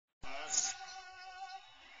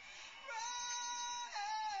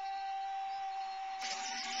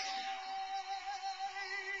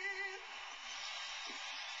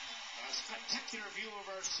spectacular view of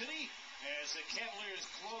our city as the Cavaliers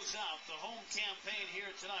close out the home campaign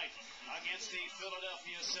here tonight against the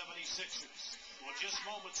Philadelphia 76ers. Well, just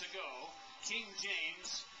moments ago, King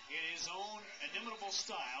James, in his own inimitable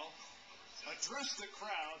style, addressed the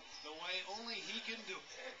crowd the way only he can do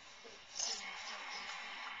it.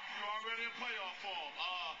 You're already in playoff form.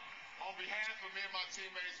 On behalf of me and my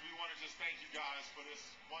teammates, we want to just thank you guys for this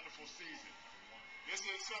wonderful season. This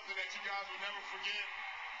is something that you guys will never forget.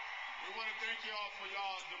 We want to thank y'all for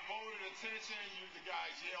y'all's devoted attention. You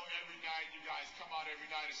guys yell every night. You guys come out every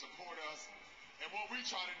night and support us. And what we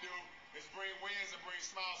try to do is bring wins and bring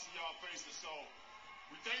smiles to y'all faces. So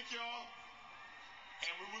we thank y'all.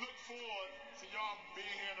 And we will look forward to y'all being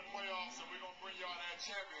here in the playoffs, and we're going to bring y'all that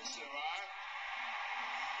championship, all right?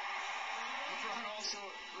 LeBron also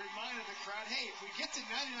reminded the crowd, hey, if we get to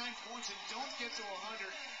 99 points and don't get to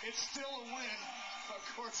 100, it's still a win. Of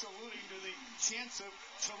course, alluding to the chance of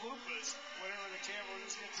chalupas whenever the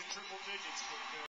Cavaliers get to triple digits.